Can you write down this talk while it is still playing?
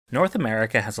North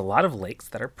America has a lot of lakes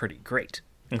that are pretty great,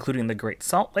 including the Great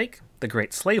Salt Lake, the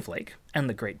Great Slave Lake, and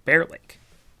the Great Bear Lake.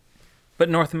 But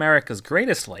North America's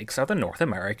greatest lakes are the North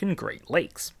American Great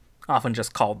Lakes, often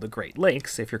just called the Great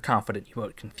Lakes if you're confident you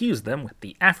won't confuse them with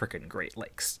the African Great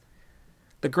Lakes.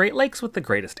 The Great Lakes with the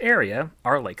greatest area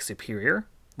are Lake Superior,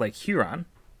 Lake Huron,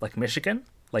 Lake Michigan,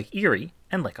 Lake Erie,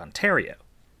 and Lake Ontario.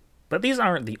 But these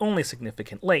aren't the only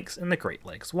significant lakes in the Great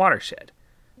Lakes watershed,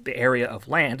 the area of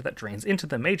land that drains into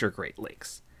the major Great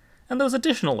Lakes, and those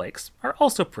additional lakes are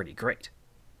also pretty great.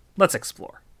 Let's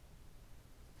explore.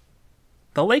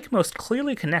 The lake most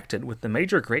clearly connected with the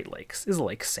major Great Lakes is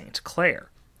Lake St.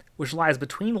 Clair, which lies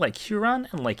between Lake Huron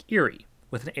and Lake Erie,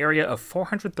 with an area of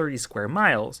 430 square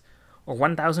miles, or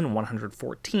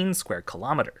 1,114 square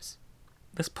kilometers.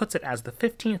 This puts it as the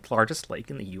 15th largest lake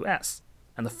in the US,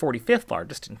 and the 45th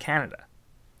largest in Canada.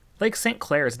 Lake St.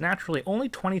 Clair is naturally only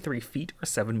 23 feet or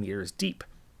 7 meters deep,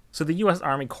 so the US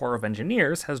Army Corps of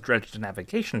Engineers has dredged a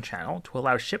navigation channel to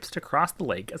allow ships to cross the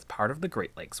lake as part of the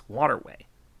Great Lakes waterway.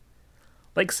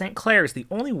 Lake St. Clair is the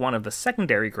only one of the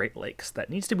secondary Great Lakes that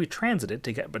needs to be transited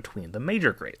to get between the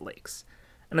major Great Lakes,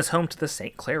 and is home to the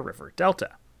St. Clair River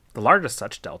Delta, the largest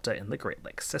such delta in the Great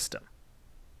Lakes system.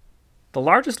 The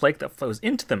largest lake that flows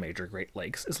into the major Great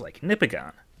Lakes is Lake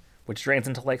Nipigon, which drains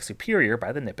into Lake Superior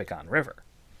by the Nipigon River.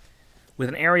 With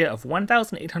an area of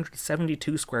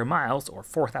 1,872 square miles, or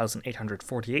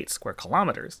 4,848 square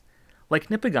kilometers, Lake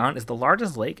Nipigon is the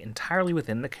largest lake entirely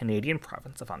within the Canadian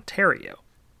province of Ontario,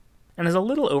 and is a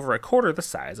little over a quarter the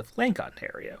size of Lake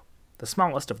Ontario, the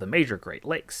smallest of the major Great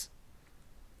Lakes.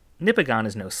 Nipigon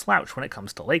is no slouch when it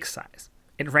comes to lake size.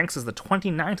 It ranks as the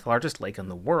 29th largest lake in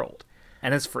the world,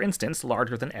 and is for instance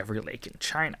larger than every lake in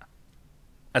China.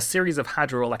 A series of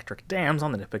hydroelectric dams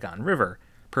on the Nipigon River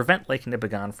prevent Lake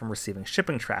Nipigon from receiving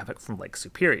shipping traffic from Lake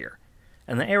Superior,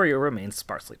 and the area remains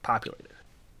sparsely populated.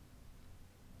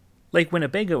 Lake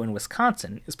Winnebago in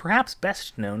Wisconsin is perhaps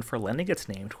best known for lending its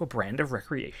name to a brand of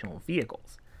recreational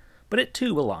vehicles, but it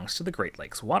too belongs to the Great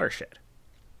Lakes watershed.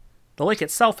 The lake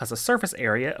itself has a surface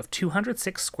area of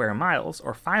 206 square miles,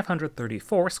 or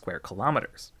 534 square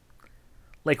kilometers.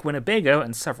 Lake Winnebago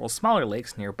and several smaller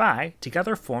lakes nearby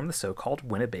together form the so-called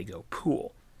Winnebago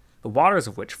Pool, the waters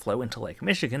of which flow into Lake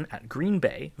Michigan at Green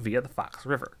Bay via the Fox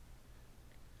River.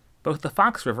 Both the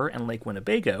Fox River and Lake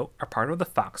Winnebago are part of the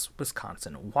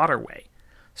Fox-Wisconsin Waterway,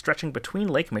 stretching between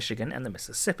Lake Michigan and the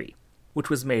Mississippi,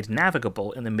 which was made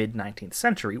navigable in the mid-19th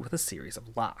century with a series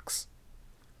of locks.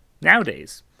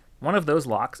 Nowadays, one of those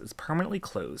locks is permanently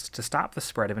closed to stop the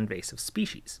spread of invasive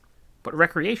species, but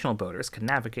recreational boaters can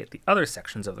navigate the other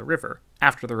sections of the river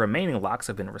after the remaining locks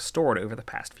have been restored over the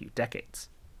past few decades.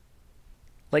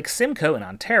 Lake Simcoe in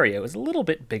Ontario is a little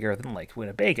bit bigger than Lake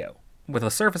Winnebago, with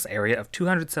a surface area of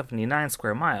 279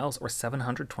 square miles, or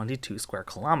 722 square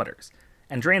kilometers,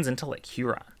 and drains into Lake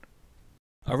Huron.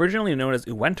 Originally known as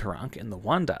Uwentorunk in the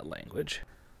Wendat language,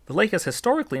 the lake is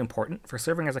historically important for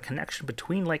serving as a connection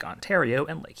between Lake Ontario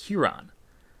and Lake Huron,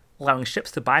 allowing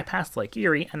ships to bypass Lake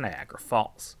Erie and Niagara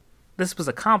Falls. This was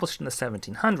accomplished in the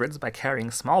 1700s by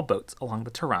carrying small boats along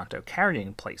the Toronto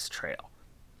Carrying Place Trail,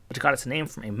 which got its name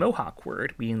from a Mohawk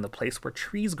word meaning the place where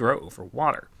trees grow over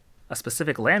water, a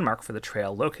specific landmark for the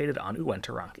trail located on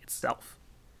Uwentorunk itself.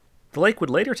 The lake would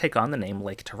later take on the name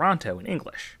Lake Toronto in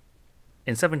English.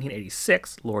 In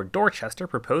 1786, Lord Dorchester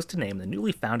proposed to name the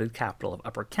newly founded capital of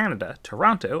Upper Canada,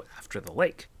 Toronto, after the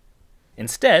lake.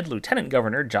 Instead, Lieutenant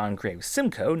Governor John Graves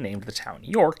Simcoe named the town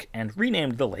York and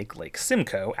renamed the lake Lake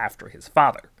Simcoe after his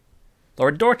father.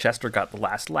 Lord Dorchester got the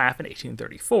last laugh in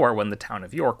 1834 when the town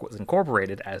of York was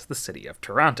incorporated as the City of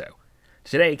Toronto,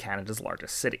 today Canada's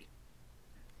largest city.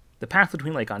 The path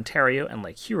between Lake Ontario and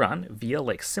Lake Huron via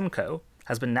Lake Simcoe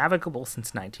has been navigable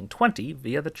since 1920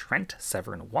 via the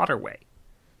Trent-Severn Waterway,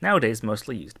 nowadays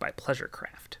mostly used by pleasure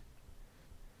craft.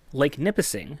 Lake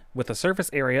Nipissing, with a surface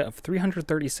area of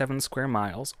 337 square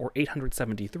miles, or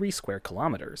 873 square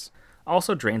kilometers,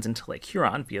 also drains into Lake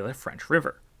Huron via the French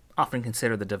River, often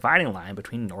considered the dividing line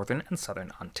between northern and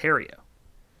southern Ontario.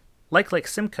 Like Lake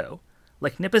Simcoe,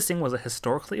 Lake Nipissing was a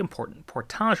historically important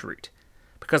portage route,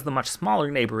 because the much smaller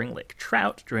neighboring Lake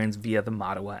Trout drains via the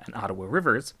Mattawa and Ottawa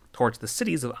rivers towards the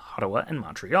cities of Ottawa and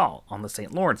Montreal on the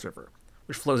St. Lawrence River,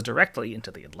 which flows directly into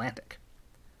the Atlantic.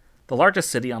 The largest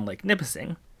city on Lake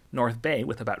Nipissing, North Bay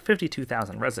with about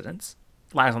 52,000 residents,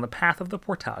 lies on the path of the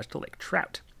portage to Lake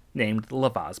Trout, named the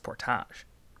Lavaz Portage.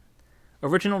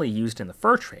 Originally used in the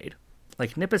fur trade,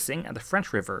 Lake Nipissing and the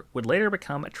French River would later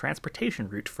become a transportation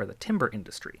route for the timber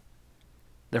industry.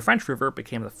 The French River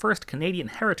became the first Canadian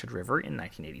heritage river in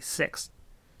 1986,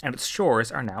 and its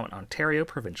shores are now an Ontario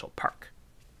provincial park.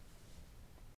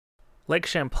 Lake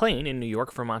Champlain in New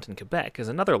York, Vermont, and Quebec is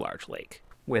another large lake,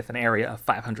 with an area of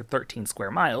 513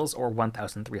 square miles or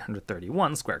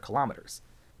 1,331 square kilometers.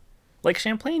 Lake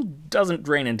Champlain doesn't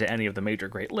drain into any of the major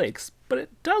Great Lakes, but it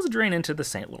does drain into the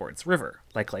St. Lawrence River,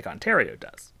 like Lake Ontario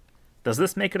does. Does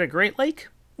this make it a Great Lake?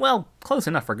 Well, close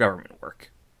enough for government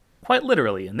work. Quite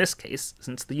literally in this case,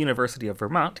 since the University of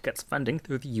Vermont gets funding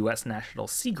through the U.S. National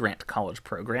Sea Grant College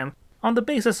program on the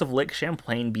basis of Lake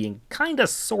Champlain being kinda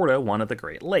sorta one of the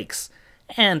Great Lakes,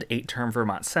 and 8-term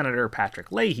Vermont Senator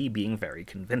Patrick Leahy being very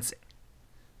convincing.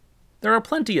 There are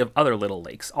plenty of other little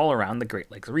lakes all around the Great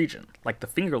Lakes region, like the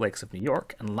Finger Lakes of New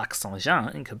York and Lac Saint-Jean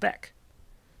in Quebec.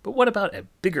 But what about a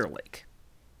bigger lake?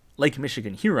 Lake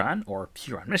Michigan-Huron, or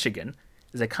Huron, Michigan,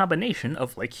 is a combination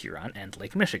of Lake Huron and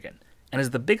Lake Michigan, and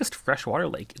is the biggest freshwater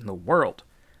lake in the world,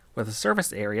 with a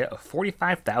surface area of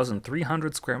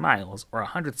 45,300 square miles or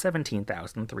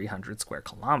 117,300 square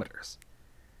kilometers.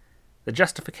 The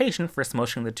justification for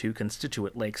smushing the two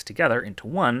constituent lakes together into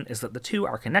one is that the two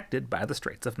are connected by the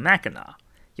Straits of Mackinac.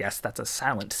 Yes, that's a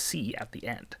silent C at the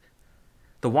end.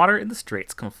 The water in the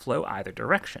straits can flow either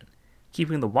direction,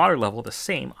 keeping the water level the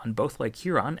same on both Lake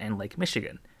Huron and Lake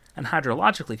Michigan, and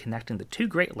hydrologically connecting the two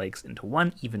Great Lakes into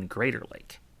one even greater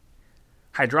lake.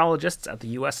 Hydrologists at the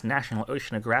U.S. National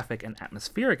Oceanographic and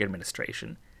Atmospheric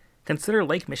Administration consider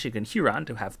Lake Michigan-Huron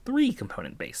to have 3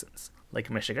 component basins: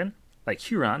 Lake Michigan, Lake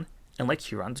Huron, and Lake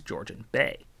Huron's Georgian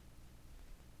Bay.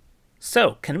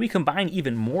 So, can we combine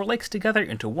even more lakes together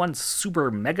into one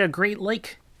super mega Great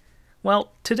Lake?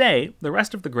 Well, today, the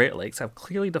rest of the Great Lakes have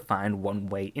clearly defined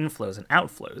one-way inflows and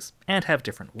outflows, and have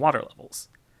different water levels.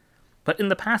 But in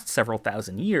the past several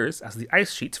thousand years, as the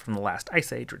ice sheets from the last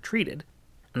ice age retreated,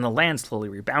 and the land slowly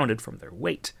rebounded from their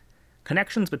weight,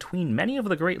 connections between many of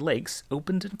the Great Lakes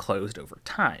opened and closed over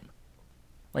time.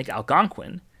 Lake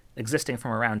Algonquin, existing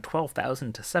from around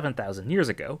 12,000 to 7,000 years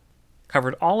ago,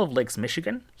 covered all of Lakes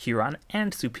Michigan, Huron,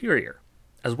 and Superior,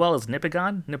 as well as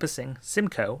Nipigon, Nipissing,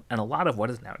 Simcoe, and a lot of what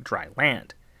is now dry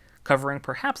land, covering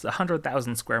perhaps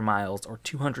 100,000 square miles or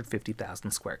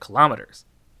 250,000 square kilometers,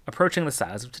 approaching the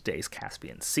size of today's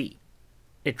Caspian Sea.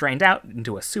 It drained out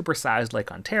into a supersized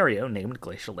Lake Ontario named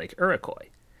Glacial Lake Iroquois,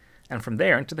 and from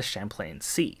there into the Champlain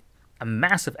Sea, a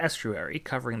massive estuary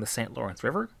covering the St. Lawrence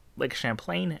River, Lake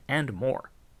Champlain, and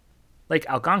more. Lake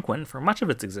Algonquin, for much of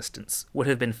its existence, would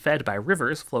have been fed by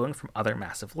rivers flowing from other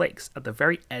massive lakes at the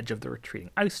very edge of the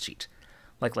retreating ice sheet,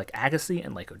 like Lake Agassiz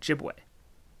and Lake Ojibwe.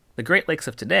 The Great Lakes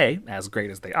of today, as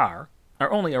great as they are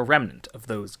only a remnant of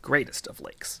those greatest of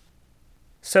lakes.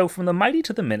 So, from the mighty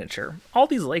to the miniature, all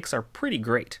these lakes are pretty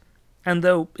great, and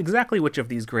though exactly which of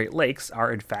these Great Lakes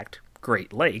are in fact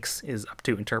Great Lakes is up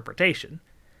to interpretation,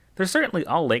 they're certainly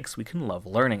all lakes we can love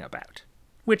learning about,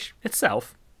 which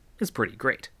itself is pretty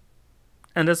great.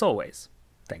 And as always,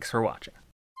 thanks for watching.